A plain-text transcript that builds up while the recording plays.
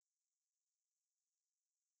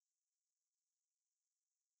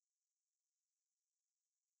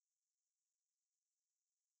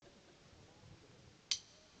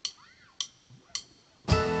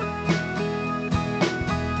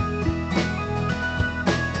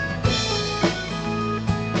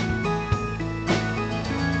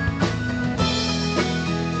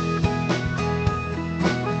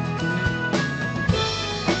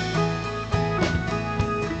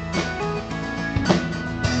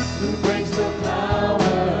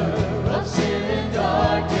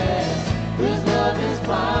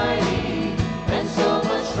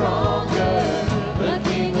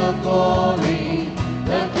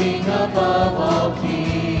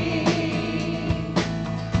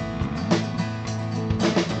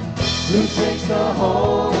who shakes the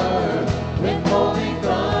whole earth with holy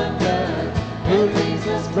thunder, who leaves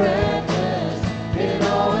us breathless in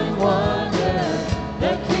awe and wonder,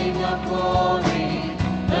 the King of glory,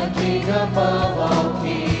 the King above all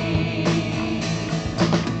kings.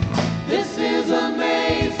 This is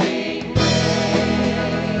amazing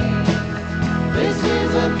grace. This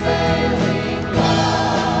is unfailing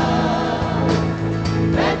love,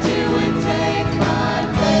 that you would take my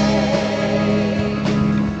place,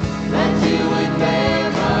 that you would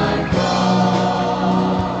bear my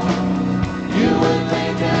cross, you would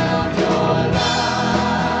lay down your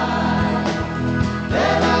life,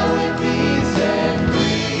 that I would be set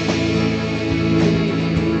free.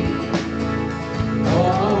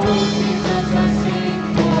 Oh, Jesus, I sing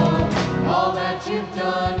for all that you've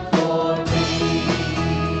done for me.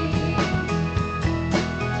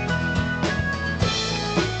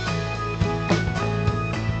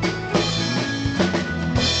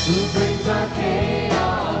 Who brings our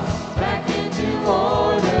chaos back into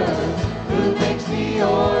order? Who makes the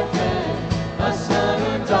orphan a son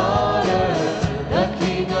or daughter? The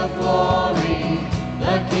King of glory,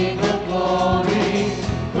 the King of glory,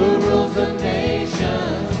 who rules the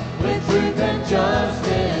nations with truth and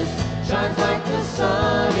justice, shines like the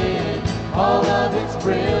sun in all of its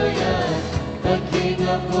brilliance. The King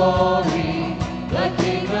of glory, the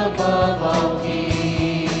King above all kings.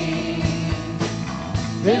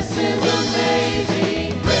 This is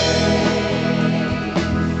amazing grace.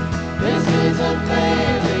 This is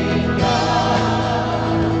unfailing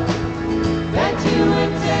love, that you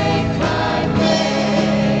would take my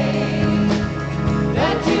place,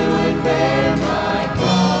 that you would bear my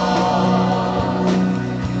cross,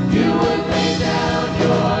 you would lay down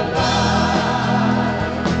your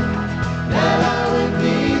life, that I would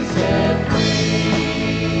be set free.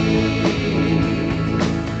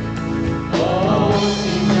 Oh,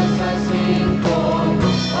 Jesus, I sing for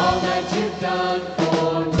all that you've done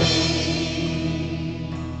for me.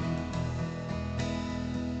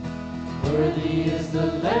 Worthy is the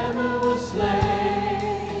Lamb who was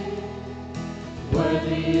slain.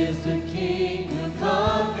 Worthy is the King who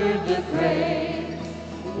conquered the grave.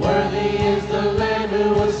 Worthy is the Lamb who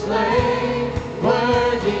was slain.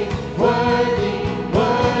 Worthy, worthy,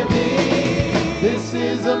 worthy. This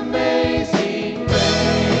is amazing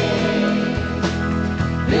grace.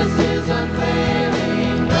 This is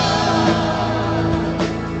unfailing love,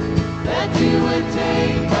 that you would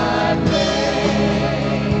take my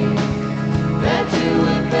place, that you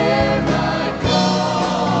would bear my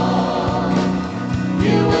cross,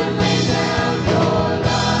 you would lay down your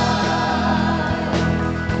life,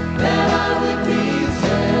 that I would be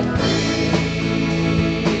set free.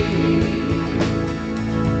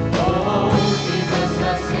 Oh, Jesus, I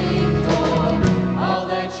sing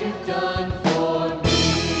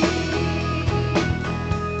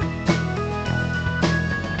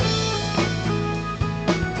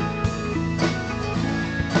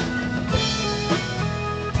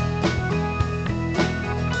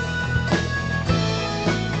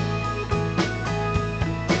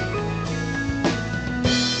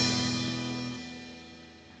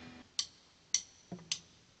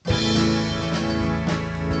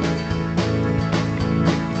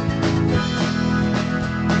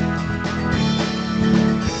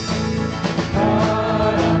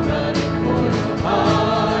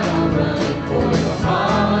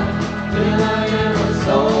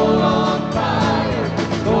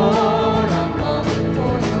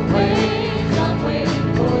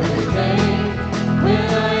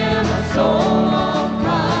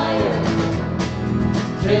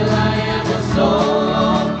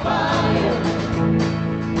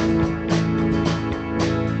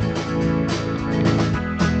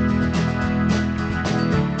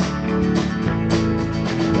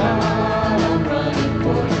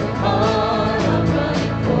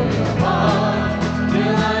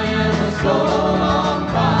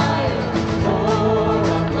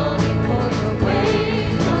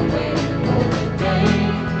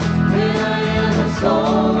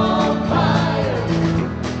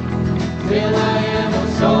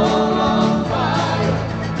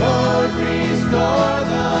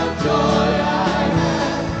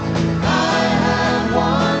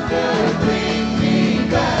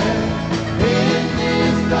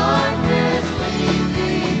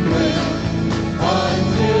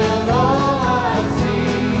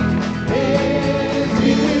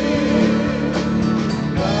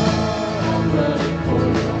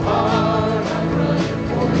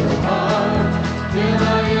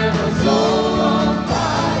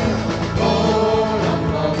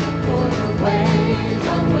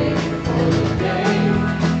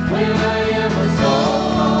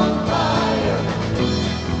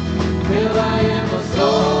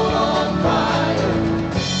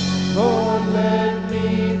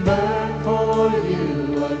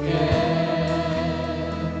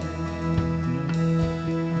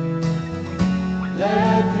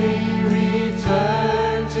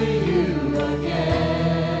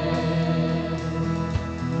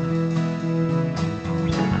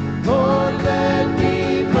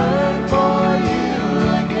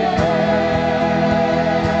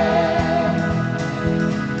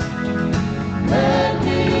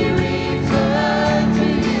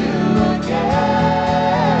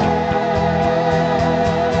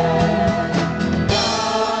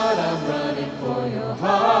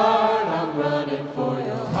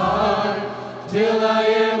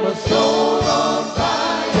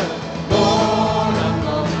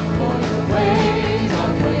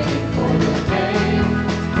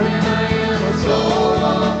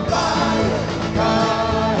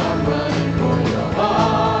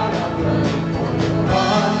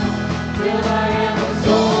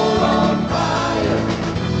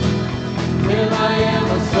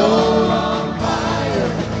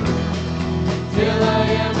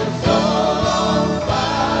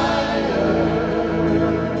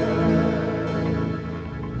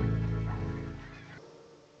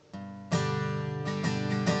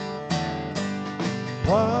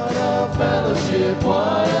with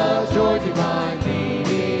what a joy divine,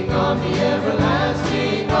 leaning on the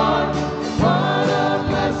everlasting arm. What a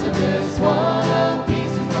blessedness, what a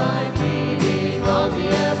peace of mind, leaning on the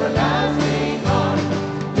everlasting arm.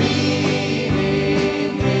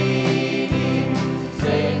 Leaning, leaning,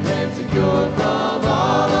 safe and secure from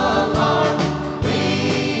all alarm.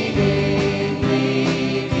 Leaning,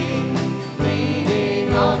 leaning,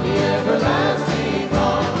 leaning on the everlasting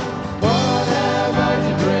arm. What am I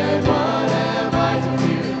to dread? What am I to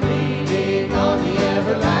fear? Leaning on the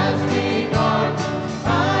everlasting arm. I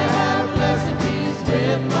have blessed peace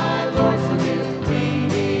with my Lord so near.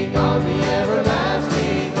 Leaning on the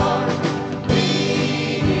everlasting arm.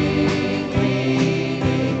 Leaning,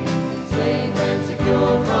 leaning, safe and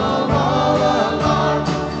secure from all alarm.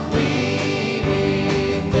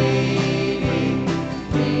 Leaning, leaning,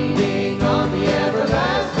 leaning on the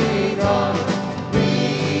everlasting arm.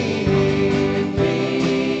 Leaning,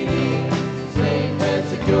 leaning, safe and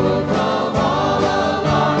secure from all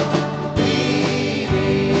alarm.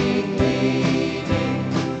 Leaning, leaning,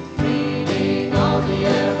 leaning on the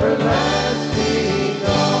everlasting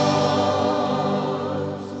arms.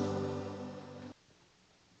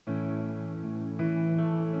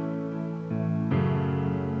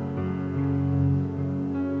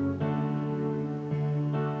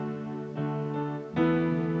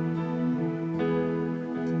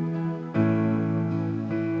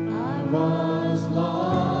 I was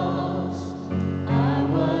lost, I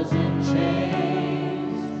was in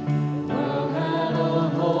chains, the world had a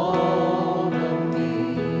hold of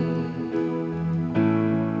me.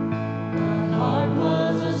 My heart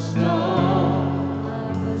was a stone,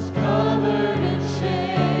 I was covered in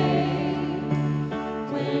shame,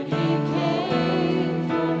 when He came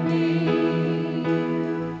for me.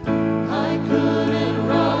 I couldn't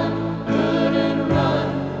run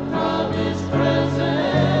from His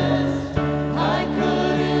presence. I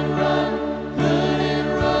couldn't run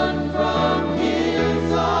from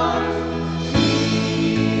His arms.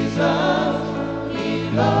 Jesus, He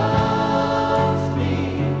loves me.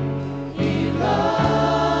 He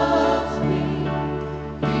loves me.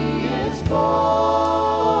 He is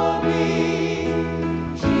for me.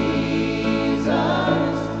 Jesus,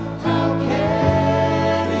 how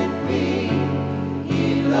can it be? He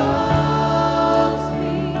loves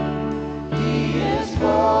me. He is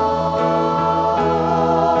for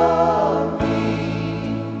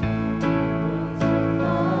me.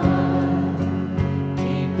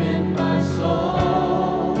 Deep in my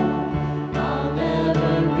soul, I'll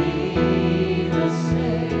never be the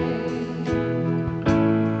same.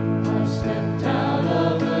 I stepped out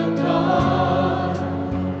of the dark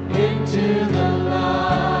into the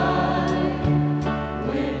light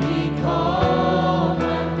when He called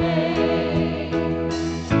my name.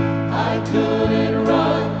 I couldn't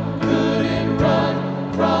run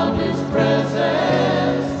from His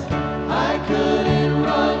presence. I couldn't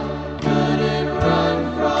run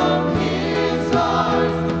from His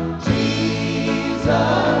arms.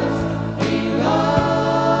 Jesus, He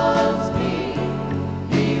loves me.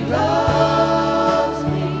 He loves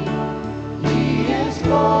me. He is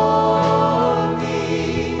for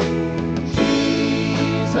me.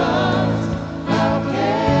 Jesus, how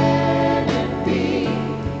can it be?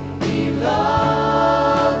 He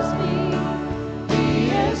loves me. He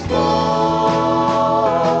is for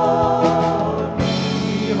me.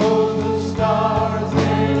 He holds the stars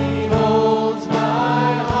and He holds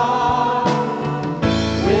my heart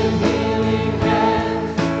with healing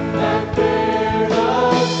hands that bear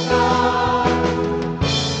the scar.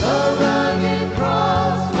 The rugged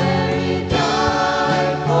cross where He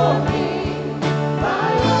died for me,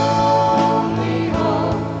 my only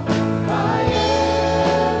hope, my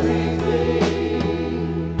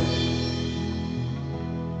everything.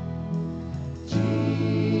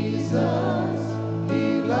 Jesus, He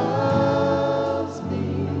loves me.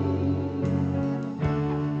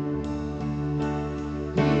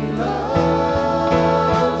 He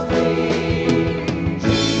loves me.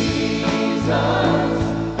 Jesus,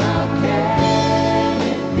 how can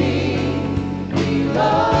it be? He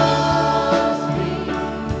loves me.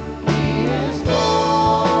 He is for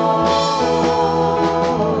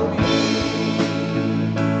me.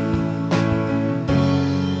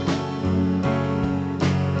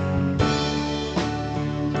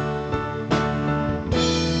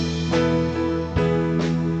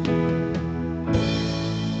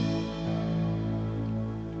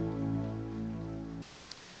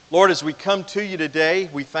 Lord, as we come to you today,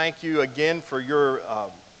 we thank you again for your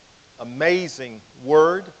amazing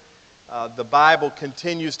word. The Bible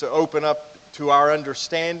continues to open up to our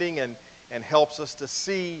understanding and helps us to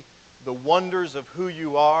see the wonders of who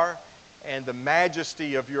you are and the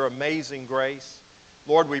majesty of your amazing grace.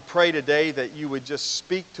 Lord, we pray today that you would just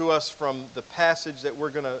speak to us from the passage that we're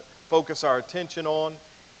going to focus our attention on,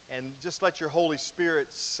 and just let your Holy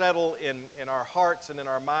Spirit settle in our hearts and in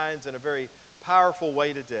our minds in a very powerful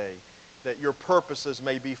way today, that your purposes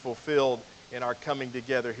may be fulfilled in our coming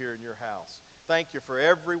together here in your house. Thank you for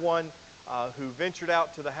everyone who ventured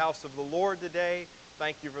out to the house of the Lord today.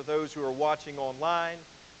 Thank you for those who are watching online.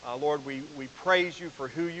 Lord, we praise you for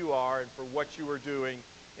who you are and for what you are doing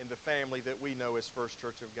in the family that we know as First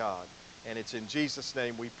Church of God. And it's in Jesus'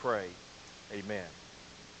 name we pray. Amen.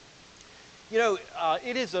 You know,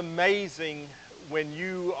 it is amazing when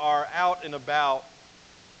you are out and about,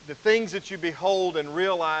 the things that you behold and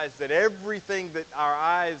realize that everything that our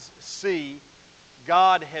eyes see,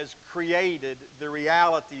 God has created the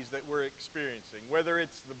realities that we're experiencing. Whether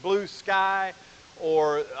it's the blue sky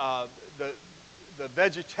or the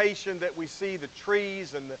vegetation that we see, the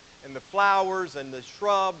trees and the flowers and the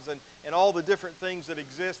shrubs and all the different things that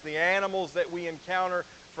exist, the animals that we encounter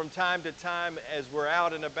from time to time as we're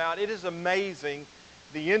out and about. It is amazing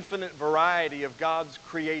the infinite variety of God's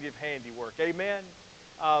creative handiwork. Amen?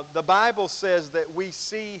 The Bible says that we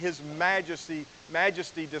see His majesty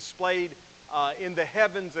displayed in the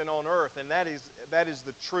heavens and on earth, and that is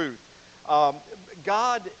the truth.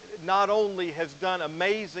 God not only has done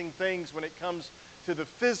amazing things when it comes to the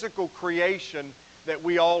physical creation that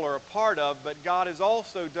we all are a part of, but God has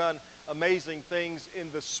also done amazing things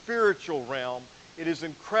in the spiritual realm. It is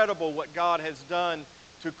incredible what God has done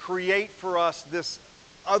to create for us this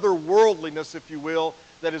otherworldliness, if you will,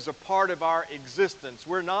 that is a part of our existence.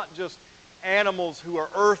 We're not just animals who are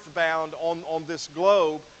earthbound on this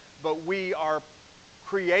globe, but we are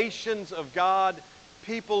creations of God,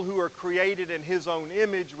 people who are created in His own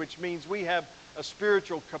image, which means we have a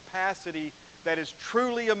spiritual capacity that is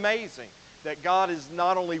truly amazing, that God is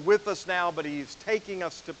not only with us now, but He is taking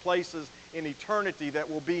us to places in eternity that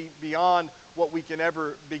will be beyond what we can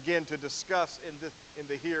ever begin to discuss in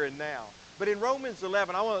the here and now. But in Romans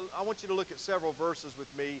 11, I want you to look at several verses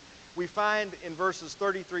with me. We find in verses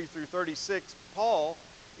 33 through 36, Paul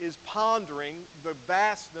is pondering the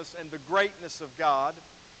vastness and the greatness of God,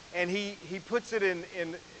 and he puts it in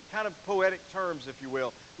kind of poetic terms, if you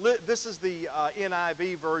will. This is the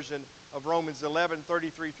NIV version of Romans 11,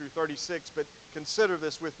 33 through 36, but consider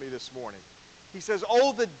this with me this morning. He says,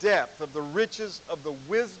 "Oh, the depth of the riches of the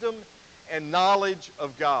wisdom and knowledge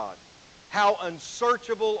of God! How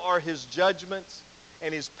unsearchable are His judgments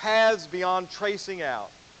and His paths beyond tracing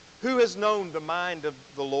out! Who has known the mind of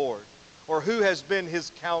the Lord? Or who has been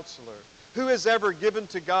His counselor? Who has ever given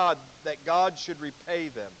to God that God should repay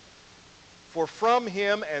them? For from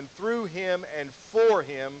Him and through Him and for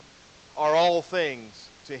Him are all things.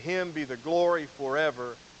 To Him be the glory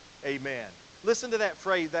forever. Amen." Listen to that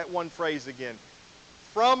phrase, that one phrase again.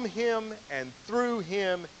 From Him and through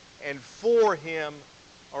Him and for Him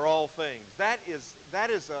are all things. That is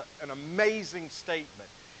an amazing statement.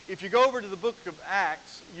 If you go over to the book of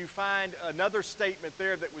Acts, you find another statement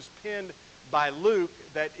there that was penned by Luke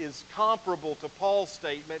that is comparable to Paul's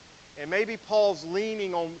statement, and maybe Paul's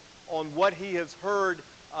leaning on what he has heard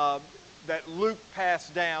that Luke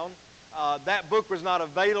passed down. That book was not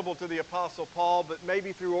available to the Apostle Paul, but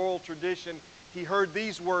maybe through oral tradition, he heard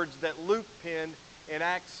these words that Luke penned in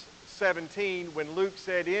Acts 17 when Luke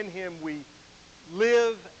said, "In Him we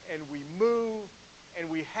live and we move and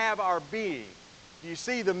we have our being." You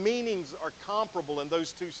see, the meanings are comparable in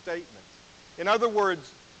those two statements. In other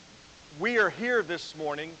words, we are here this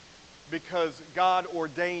morning because God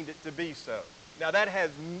ordained it to be so. Now that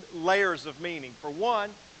has layers of meaning. For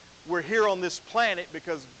one, we're here on this planet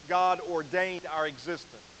because God ordained our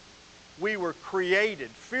existence. We were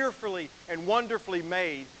created, fearfully and wonderfully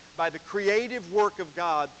made by the creative work of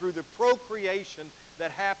God through the procreation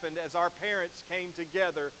that happened as our parents came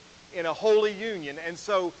together in a holy union. And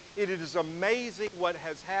so it is amazing what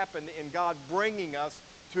has happened in God bringing us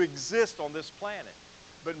to exist on this planet.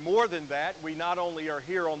 But more than that, we not only are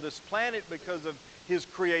here on this planet because of His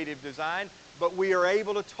creative design, but we are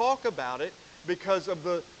able to talk about it because of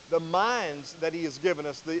the minds that He has given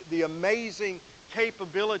us, the amazing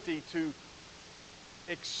capability to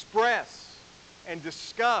express and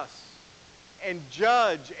discuss and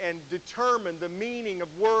judge and determine the meaning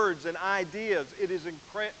of words and ideas. It is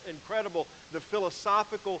incredible the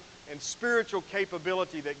philosophical and spiritual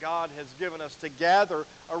capability that God has given us to gather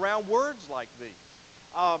around words like these.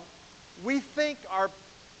 We think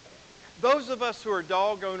those of us who are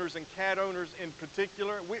dog owners and cat owners in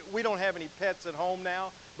particular, we don't have any pets at home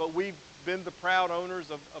now, but we've been the proud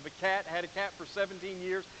owners of a cat. Had a cat for 17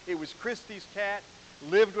 years. It was Christy's cat,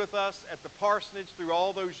 lived with us at the parsonage through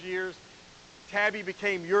all those years. Tabby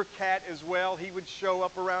became your cat as well. He would show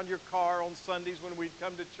up around your car on Sundays when we'd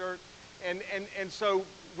come to church. And so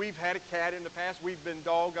we've had a cat in the past. We've been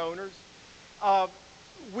dog owners.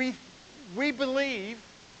 We believe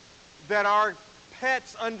that our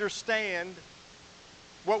pets understand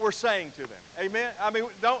what we're saying to them. Amen? I mean,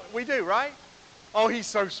 don't we do, right? Oh, he's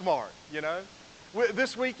so smart, you know.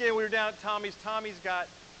 This weekend we were down at Tommy's.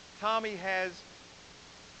 Tommy has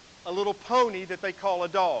a little pony that they call a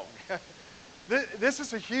dog. This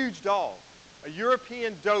is a huge dog, a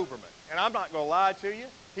European Doberman. And I'm not going to lie to you,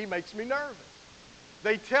 he makes me nervous.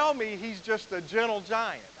 They tell me he's just a gentle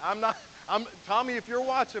giant. Tommy, if you're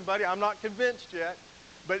watching, buddy, I'm not convinced yet.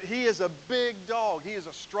 But he is a big dog. He is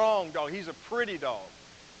a strong dog. He's a pretty dog.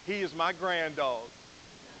 He is my grand dog.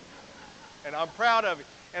 And I'm proud of him.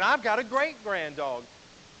 And I've got a great grand dog.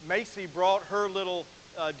 Macy brought her little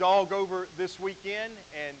dog over this weekend,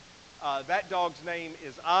 and that dog's name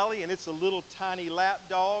is Ollie, and it's a little tiny lap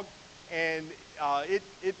dog. And it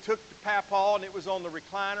took the papaw, and it was on the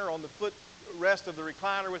recliner, on the footrest of the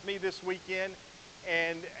recliner with me this weekend.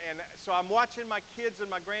 And so I'm watching my kids and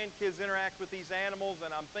my grandkids interact with these animals,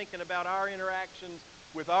 and I'm thinking about our interactions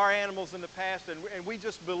with our animals in the past, and we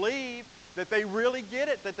just believe that they really get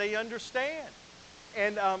it, that they understand.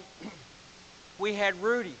 And we had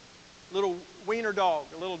Rudy, little wiener dog,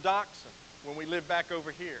 a little dachshund, when we lived back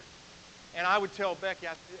over here. And I would tell Becky,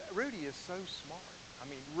 Rudy is so smart. I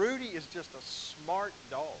mean, Rudy is just a smart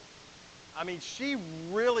dog. I mean, she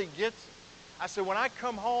really gets it. I said, when I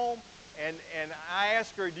come home and I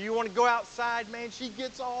ask her, do you want to go outside, man? She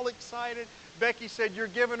gets all excited. Becky said, you're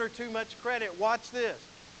giving her too much credit. Watch this.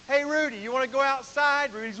 Hey, Rudy, you want to go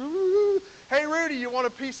outside? Rudy's, ooh. Hey, Rudy, you want a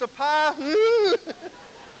piece of pie?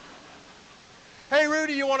 Hey,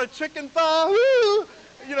 Rudy, you want a chicken thigh?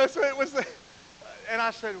 You know, so it was, and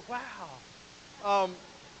I said, wow.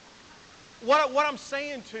 What I'm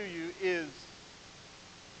saying to you is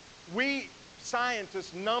we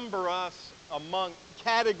scientists number us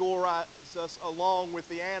categorize us along with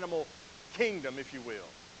the animal kingdom, if you will.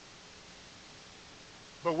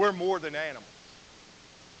 But we're more than animals.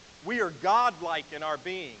 We are godlike in our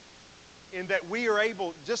being, in that we are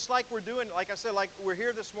able, just like we're doing, like I said, like we're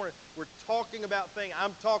here this morning, we're talking about things,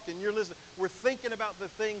 I'm talking, you're listening, we're thinking about the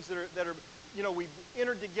things that are you know, we've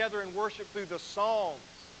entered together in worship through the songs.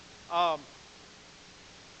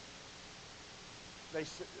 They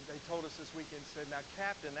told us this weekend, said, now,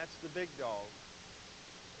 Captain, that's the big dog.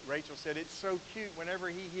 Rachel said, it's so cute. Whenever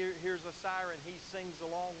he hears a siren, he sings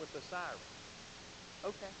along with the siren.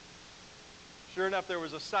 Okay. Sure enough, there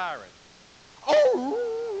was a siren. Oh!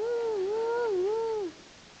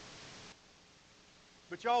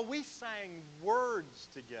 But y'all, we sang words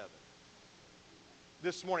together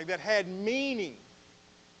this morning that had meaning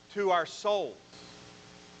to our souls.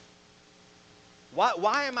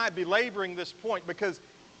 Why am I belaboring this point? Because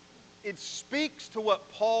it speaks to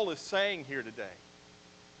what Paul is saying here today.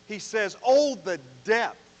 He says, oh, the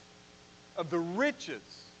depth of the riches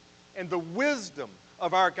and the wisdom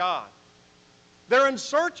of our God. They're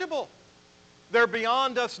unsearchable. They're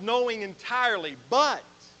beyond us knowing entirely. But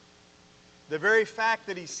the very fact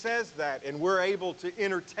that he says that and we're able to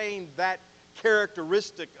entertain that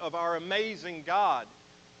characteristic of our amazing God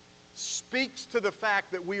speaks to the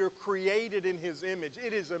fact that we are created in His image.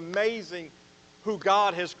 It is amazing who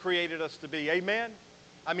God has created us to be. Amen?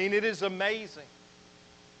 I mean, it is amazing.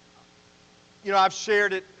 You know, I've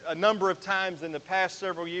shared it a number of times in the past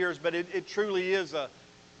several years, but it truly is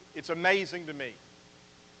it's amazing to me.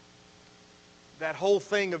 That whole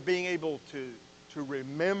thing of being able to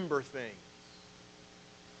remember things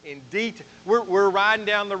in detail. We're riding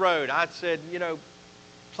down the road. I said, you know,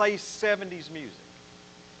 play 70s music.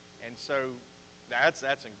 And so that's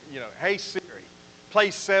you know, hey Siri, play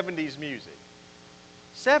 70s music.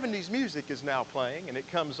 70s music is now playing, and it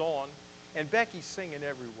comes on, and Becky's singing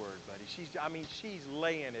every word, buddy. She's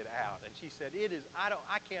laying it out, and she said,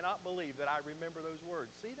 I cannot believe that I remember those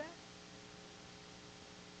words. See that?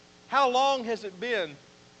 How long has it been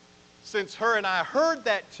since her and I heard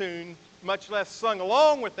that tune, much less sung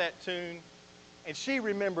along with that tune, and she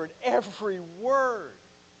remembered every word?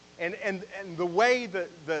 And the way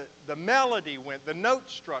the melody went, the note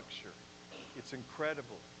structure, it's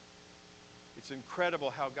incredible. It's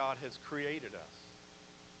incredible how God has created us,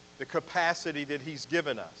 the capacity that He's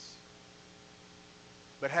given us.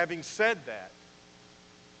 But having said that,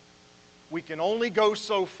 we can only go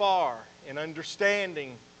so far in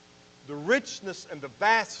understanding the richness and the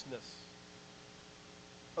vastness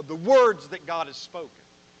of the words that God has spoken,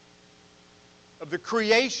 of the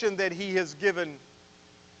creation that He has given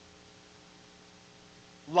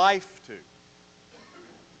life to.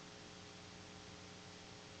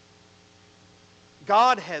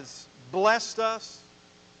 God has blessed us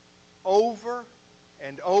over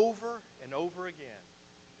and over and over again.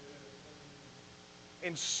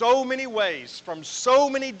 In so many ways, from so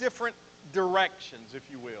many different directions, if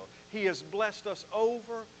you will. He has blessed us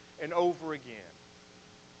over and over again.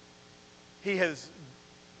 He has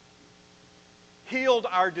healed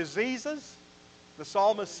our diseases, the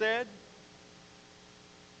psalmist said.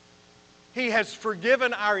 He has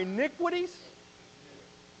forgiven our iniquities.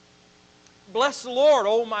 Bless the Lord,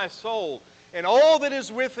 O my soul, and all that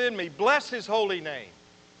is within me. Bless His holy name.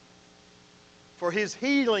 For His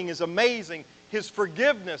healing is amazing. His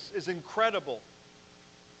forgiveness is incredible.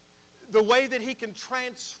 The way that He can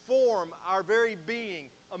transform our very being,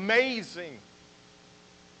 amazing.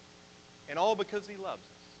 And all because He loves us.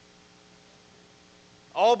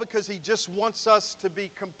 All because He just wants us to be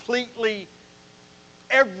completely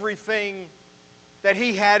everything that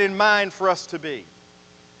He had in mind for us to be.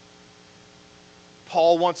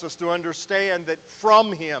 Paul wants us to understand that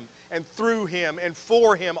from Him and through Him and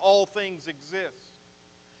for Him all things exist.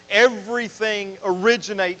 Everything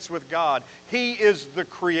originates with God. He is the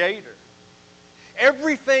Creator.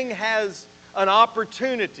 Everything has an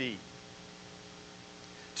opportunity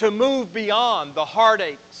to move beyond the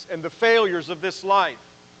heartaches and the failures of this life.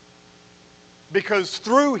 Because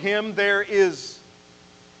through Him there is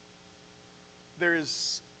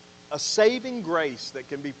a saving grace that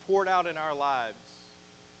can be poured out in our lives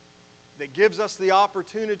that gives us the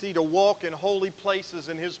opportunity to walk in holy places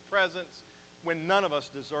in His presence when none of us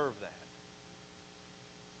deserve that.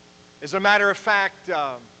 As a matter of fact,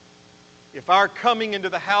 if our coming into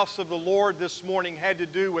the house of the Lord this morning had to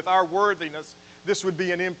do with our worthiness, this would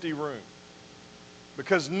be an empty room.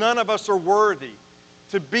 Because none of us are worthy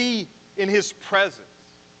to be in His presence.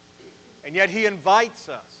 And yet He invites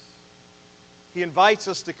us. He invites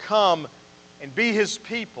us to come and be His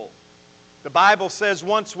people. The Bible says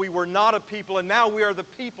once we were not a people and now we are the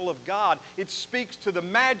people of God. It speaks to the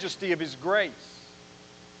majesty of His grace.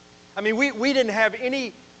 I mean, we didn't have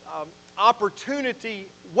any opportunity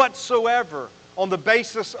whatsoever on the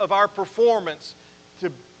basis of our performance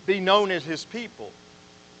to be known as His people.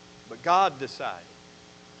 But God decided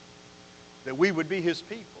that we would be His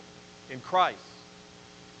people in Christ.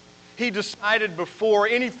 He decided before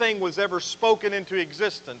anything was ever spoken into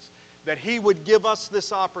existence that He would give us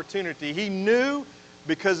this opportunity. He knew,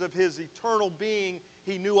 because of His eternal being,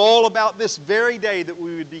 He knew all about this very day that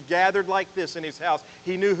we would be gathered like this in His house.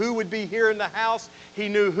 He knew who would be here in the house. He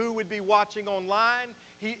knew who would be watching online.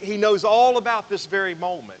 He knows all about this very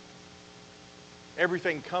moment.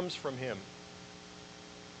 Everything comes from Him.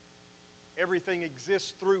 Everything exists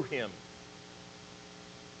through Him.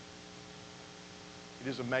 It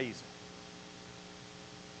is amazing.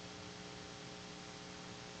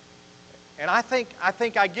 And I think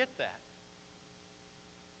I get that.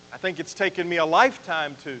 I think it's taken me a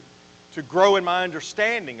lifetime to grow in my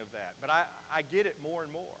understanding of that. But I get it more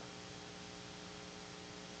and more.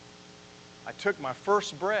 I took my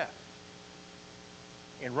first breath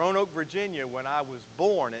in Roanoke, Virginia when I was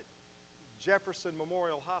born at Jefferson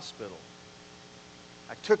Memorial Hospital.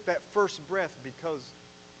 I took that first breath because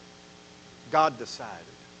God decided.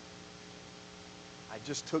 I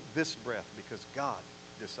just took this breath because God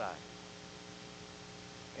decided.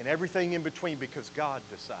 And everything in between because God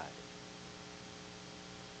decided.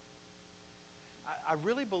 I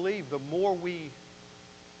really believe the more we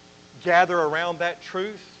gather around that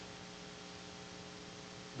truth,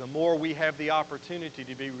 the more we have the opportunity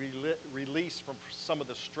to be released from some of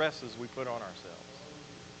the stresses we put on ourselves.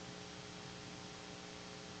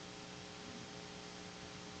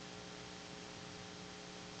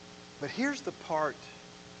 But here's the part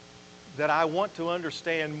that I want to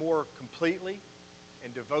understand more completely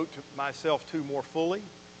and devote myself to more fully.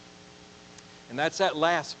 And that's that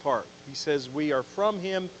last part. He says we are from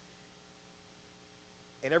Him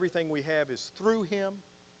and everything we have is through Him.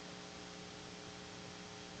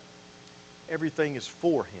 Everything is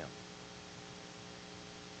for Him.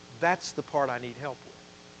 That's the part I need help with.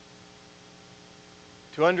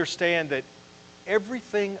 To understand that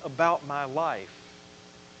everything about my life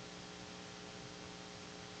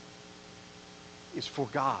is for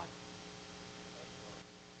God.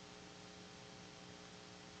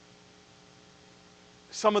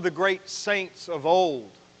 Some of the great saints of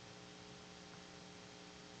old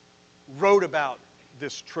wrote about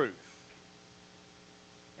this truth.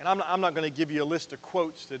 And I'm not going to give you a list of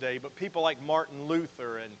quotes today, but people like Martin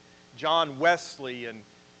Luther and John Wesley and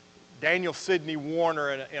Daniel Sidney Warner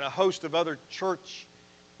and a host of other church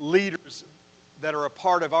leaders that are a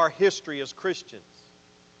part of our history as Christians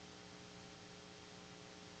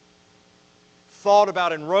thought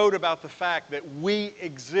about and wrote about the fact that we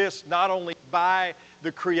exist not only by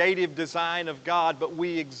the creative design of God, but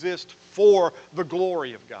we exist for the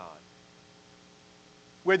glory of God.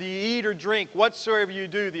 Whether you eat or drink, whatsoever you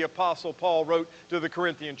do, the Apostle Paul wrote to the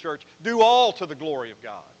Corinthian church, do all to the glory of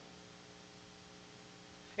God.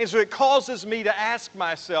 And so it causes me to ask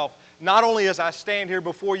myself, not only as I stand here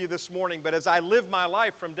before you this morning, but as I live my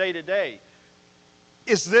life from day to day,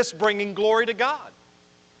 is this bringing glory to God?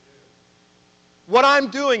 What I'm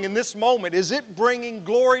doing in this moment, is it bringing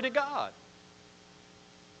glory to God?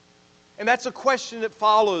 And that's a question that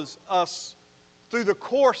follows us through the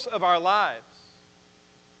course of our lives.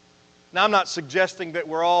 Now, I'm not suggesting that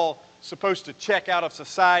we're all supposed to check out of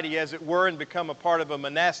society, as it were, and become a part of a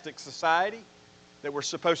monastic society, that we're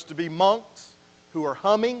supposed to be monks who are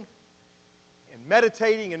humming and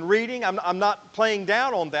meditating and reading. I'm not playing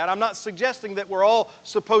down on that. I'm not suggesting that we're all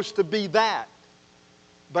supposed to be that.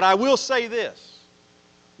 But I will say this.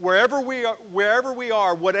 Wherever we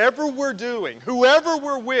are, whatever we're doing, whoever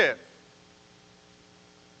we're with,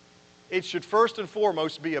 it should first and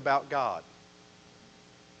foremost be about God.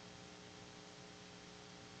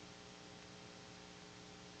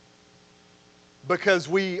 Because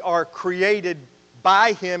we are created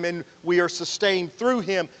by Him and we are sustained through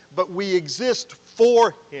Him, but we exist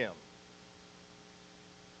for Him.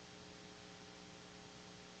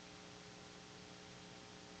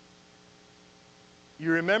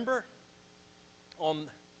 You remember on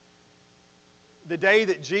the day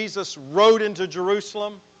that Jesus rode into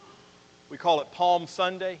Jerusalem? We call it Palm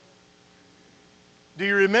Sunday. Do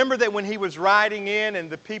you remember that when He was riding in and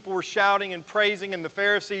the people were shouting and praising and the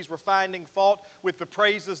Pharisees were finding fault with the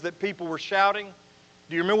praises that people were shouting?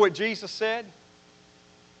 Do you remember what Jesus said?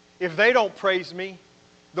 If they don't praise me,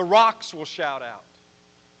 the rocks will shout out.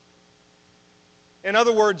 In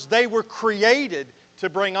other words, they were created to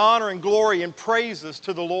bring honor and glory and praises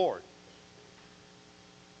to the Lord.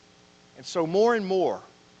 And so more and more,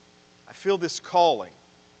 I feel this calling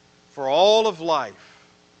for all of life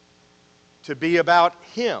to be about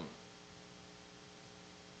Him.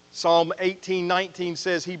 Psalm 18:19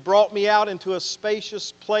 says, He brought me out into a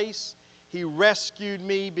spacious place. He rescued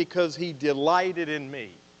me because He delighted in me.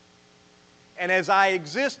 And as I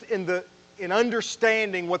exist in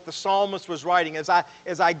understanding what the psalmist was writing, as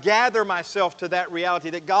I gather myself to that reality,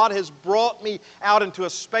 that God has brought me out into a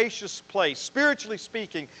spacious place, spiritually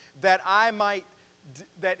speaking, that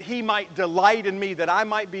He might delight in me, that I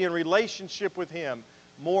might be in relationship with Him,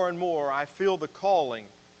 more and more I feel the calling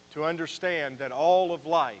to understand that all of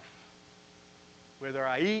life, whether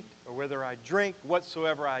I eat or whether I drink,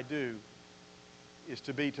 whatsoever I do, is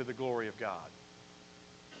to be to the glory of God.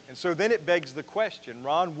 And so then it begs the question,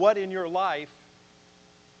 Ron, what in your life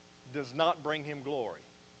does not bring Him glory?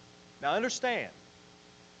 Now understand,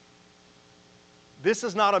 this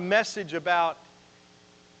is not a message about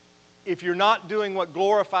if you're not doing what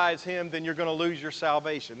glorifies Him, then you're going to lose your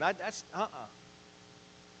salvation. That's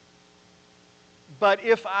But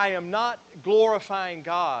if I am not glorifying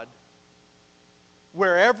God,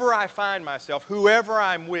 wherever I find myself, whoever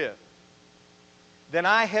I'm with, then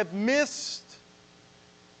I have missed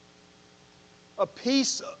a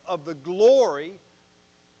piece of the glory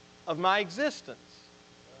of my existence.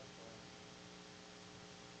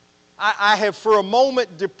 I have for a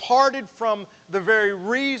moment departed from the very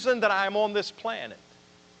reason that I am on this planet.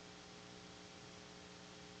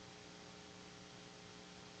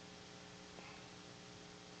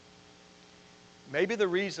 Maybe the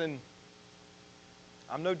reason,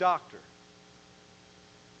 I'm no doctor,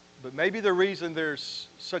 but maybe the reason there's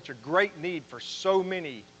such a great need for so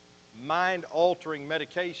many mind-altering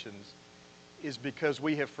medications is because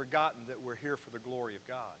we have forgotten that we're here for the glory of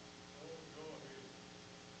God.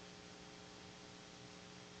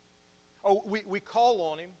 Oh, we call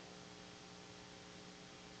on Him.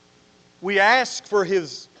 We ask for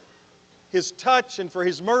His touch and for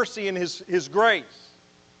His mercy and His grace.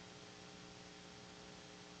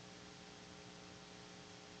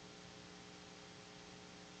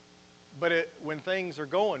 But when things are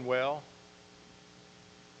going well,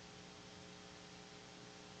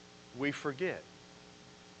 we forget.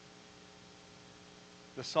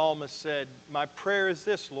 The psalmist said, my prayer is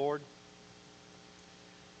this, Lord,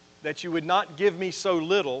 that you would not give me so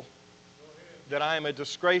little that I am a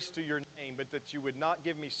disgrace to your name, but that you would not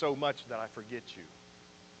give me so much that I forget you.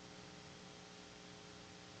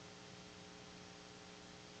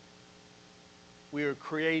 We are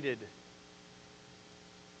created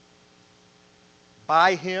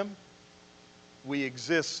by Him. We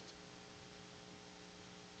exist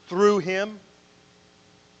through Him.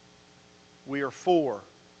 We are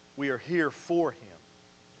here for Him.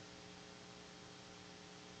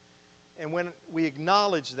 And when we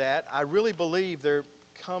acknowledge that, I really believe there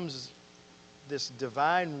comes this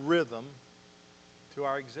divine rhythm to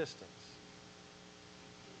our existence.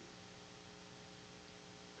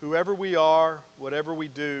 Whoever we are, whatever we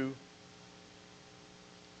do,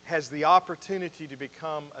 has the opportunity to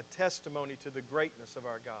become a testimony to the greatness of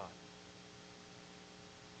our God.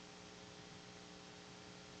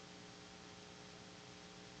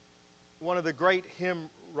 One of the great hymn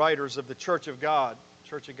writers of the Church of God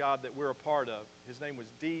that we're a part of, his name was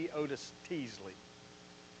D. Otis Teasley.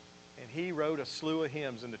 And he wrote a slew of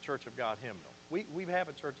hymns in the Church of God hymnal. We have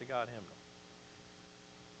a Church of God hymnal.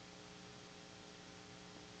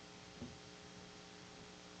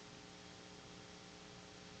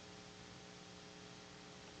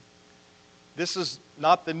 This is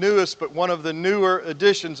not the newest, but one of the newer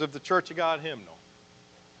editions of the Church of God hymnal.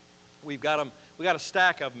 We got a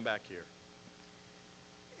stack of them back here.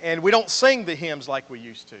 And we don't sing the hymns like we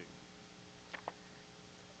used to.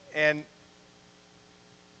 And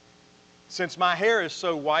since my hair is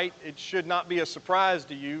so white, it should not be a surprise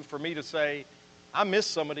to you for me to say, I miss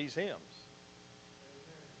some of these hymns.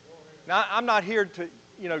 Now, I'm not here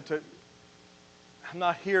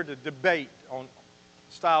to debate on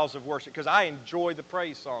styles of worship, because I enjoy the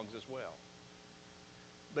praise songs as well.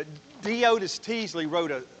 But D. Otis Teasley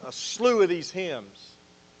wrote a slew of these hymns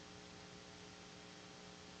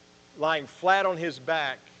lying flat on his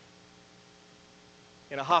back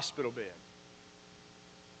in a hospital bed.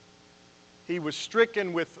 He was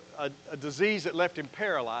stricken with a disease that left him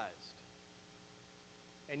paralyzed.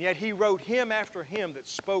 And yet he wrote hymn after hymn that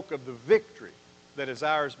spoke of the victory that is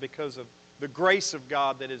ours because of the grace of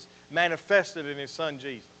God that is manifested in His Son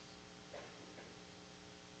Jesus.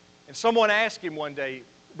 And someone asked him one day,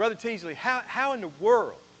 Brother Teasley, how in the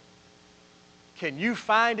world can you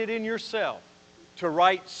find it in yourself to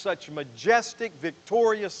write such majestic,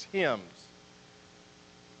 victorious hymns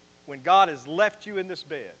when God has left you in this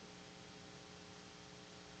bed?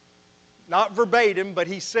 Not verbatim, but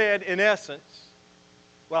he said, in essence,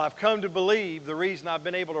 well, I've come to believe the reason I've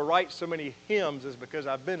been able to write so many hymns is because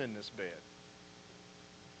I've been in this bed.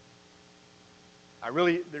 I'm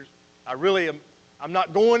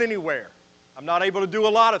not going anywhere. I'm not able to do a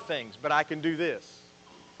lot of things, but I can do this.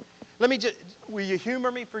 Will you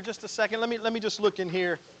humor me for just a second? Let me just look in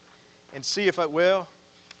here and see if I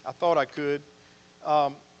thought I could.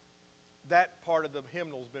 That part of the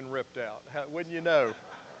hymnal's been ripped out. Wouldn't you know?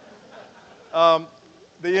 The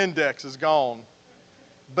index is gone.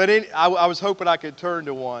 But I was hoping I could turn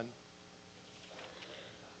to one.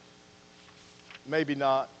 Maybe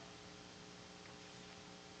not.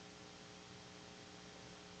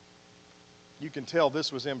 You can tell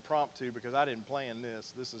this was impromptu because I didn't plan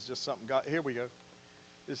this. This is just something God, here we go.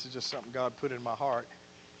 This is just something God put in my heart.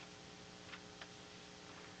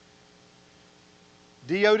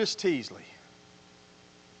 D. Otis Teasley.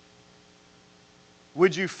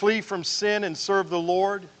 Would you flee from sin and serve the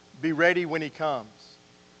Lord? Be ready when He comes.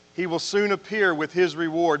 He will soon appear with His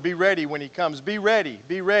reward. Be ready when He comes. Be ready,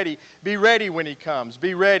 be ready, be ready when He comes.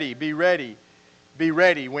 Be ready, be ready, be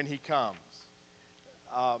ready when He comes.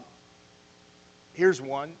 Here's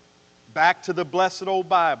one. Back to the blessed old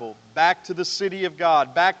Bible. Back to the city of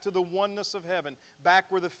God. Back to the oneness of heaven.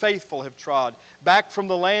 Back where the faithful have trod. Back from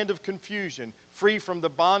the land of confusion. Free from the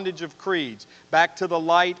bondage of creeds. Back to the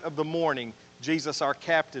light of the morning. Jesus our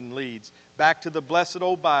captain leads. Back to the blessed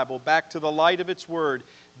old Bible. Back to the light of its word.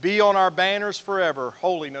 Be on our banners forever.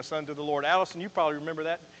 Holiness unto the Lord. Allison, you probably remember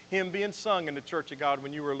that hymn being sung in the Church of God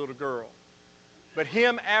when you were a little girl. But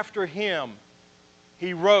hymn after hymn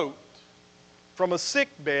he wrote from a sick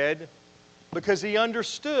bed because he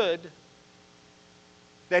understood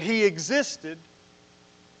that he existed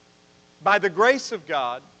by the grace of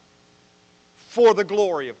God for the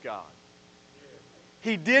glory of God.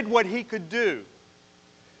 He did what he could do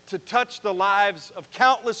to touch the lives of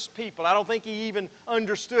countless people. I don't think he even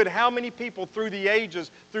understood how many people through the ages,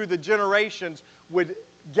 through the generations, would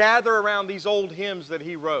gather around these old hymns that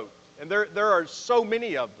he wrote. And there are so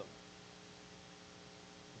many of them.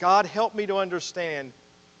 God, help me to understand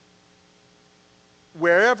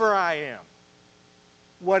wherever I am,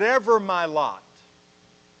 whatever my lot,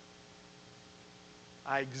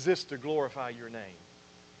 I exist to glorify your name.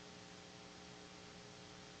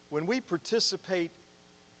 When we participate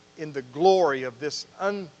in the glory of this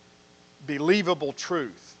unbelievable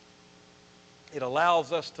truth, it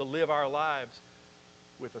allows us to live our lives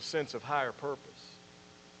with a sense of higher purpose.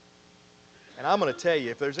 And I'm going to tell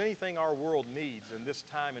you, if there's anything our world needs in this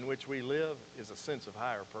time in which we live, is a sense of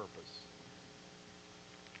higher purpose.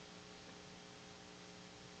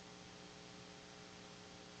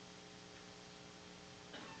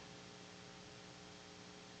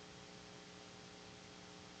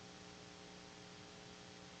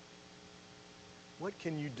 What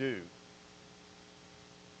can you do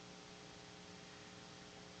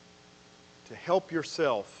to help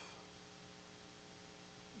yourself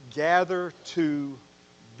gather to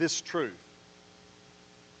this truth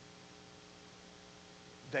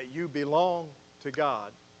that you belong to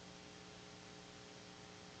God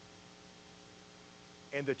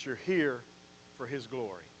and that you're here for His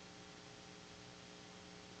glory?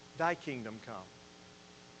 Thy kingdom come.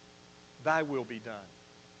 Thy will be done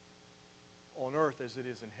on earth as it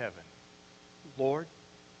is in heaven. Lord,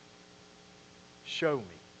 show me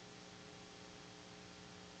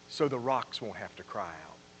so the rocks won't have to cry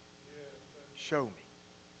out. Show me.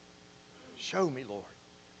 Show me, Lord,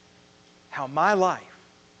 how my life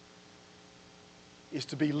is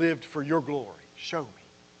to be lived for your glory. Show me.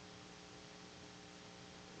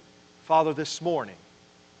 Father, this morning,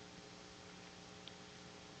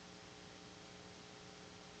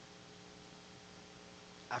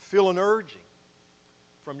 I feel an urging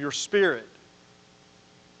from your Spirit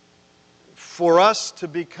for us to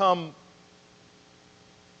become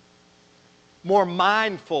more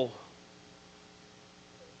mindful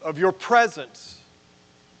of your presence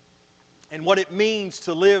and what it means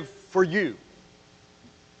to live for you.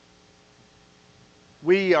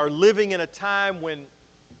 We are living in a time when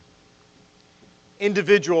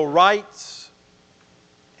individual rights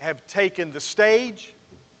have taken the stage,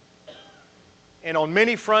 and on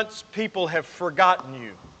many fronts, people have forgotten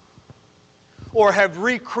you or have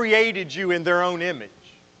recreated you in their own image.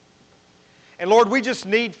 And Lord, we just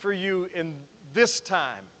need for you in this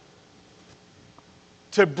time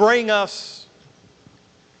to bring us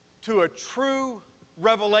to a true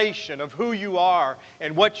revelation of who you are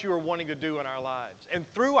and what you are wanting to do in our lives and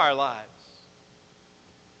through our lives.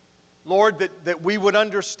 Lord, that we would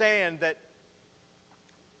understand that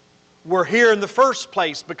we're here in the first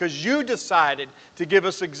place because you decided to give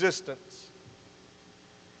us existence.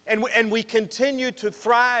 And we continue to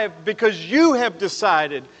thrive because you have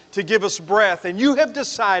decided to give us breath, and you have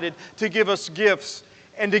decided to give us gifts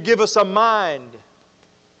and to give us a mind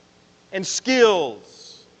and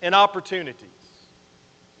skills and opportunities.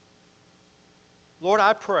 Lord,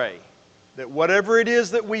 I pray that whatever it is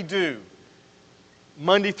that we do,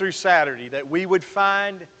 Monday through Saturday, that we would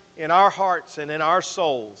find in our hearts and in our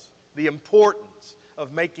souls the importance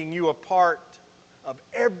of making you a part of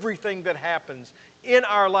everything that happens in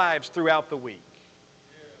our lives throughout the week.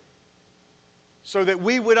 So that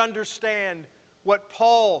we would understand what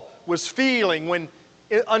Paul was feeling when,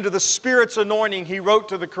 under the Spirit's anointing, he wrote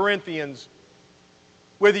to the Corinthians,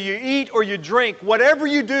 whether you eat or you drink, whatever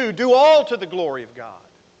you do, do all to the glory of God.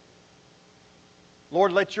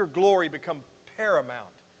 Lord, let your glory become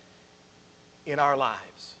paramount in our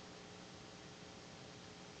lives.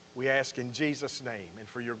 We ask in Jesus' name and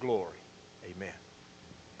for your glory. Amen.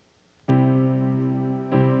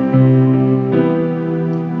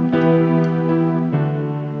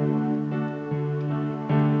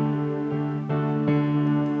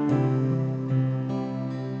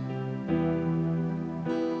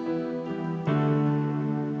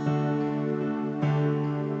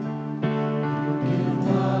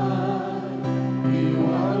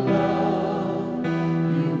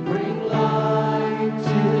 Bring light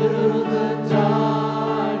to the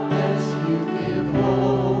darkness. You give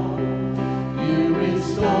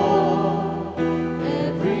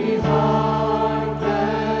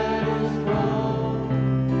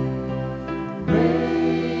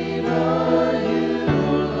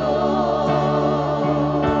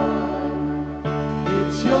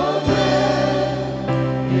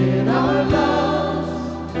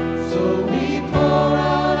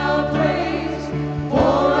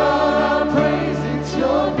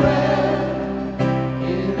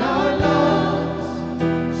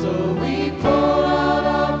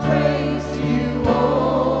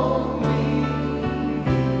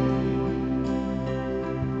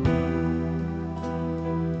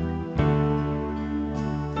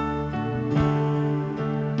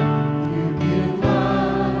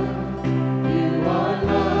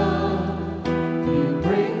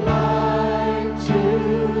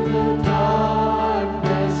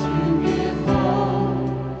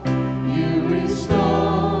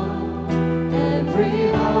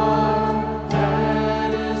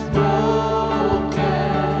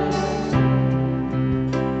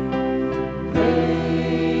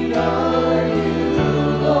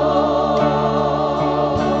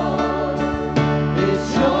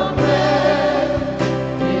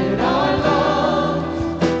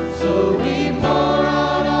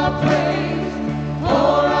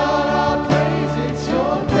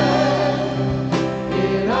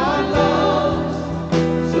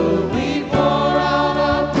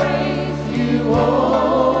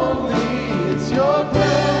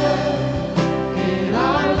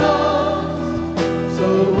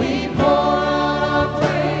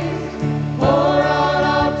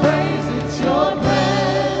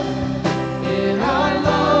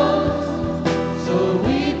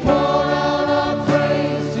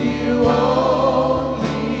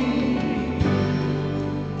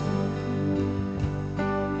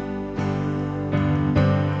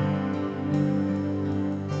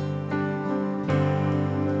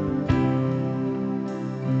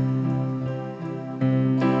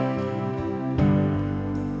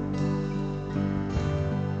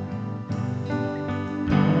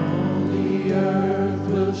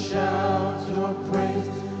shout your praise.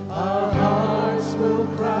 Our hearts will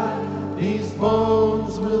cry. These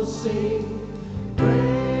bones will sing.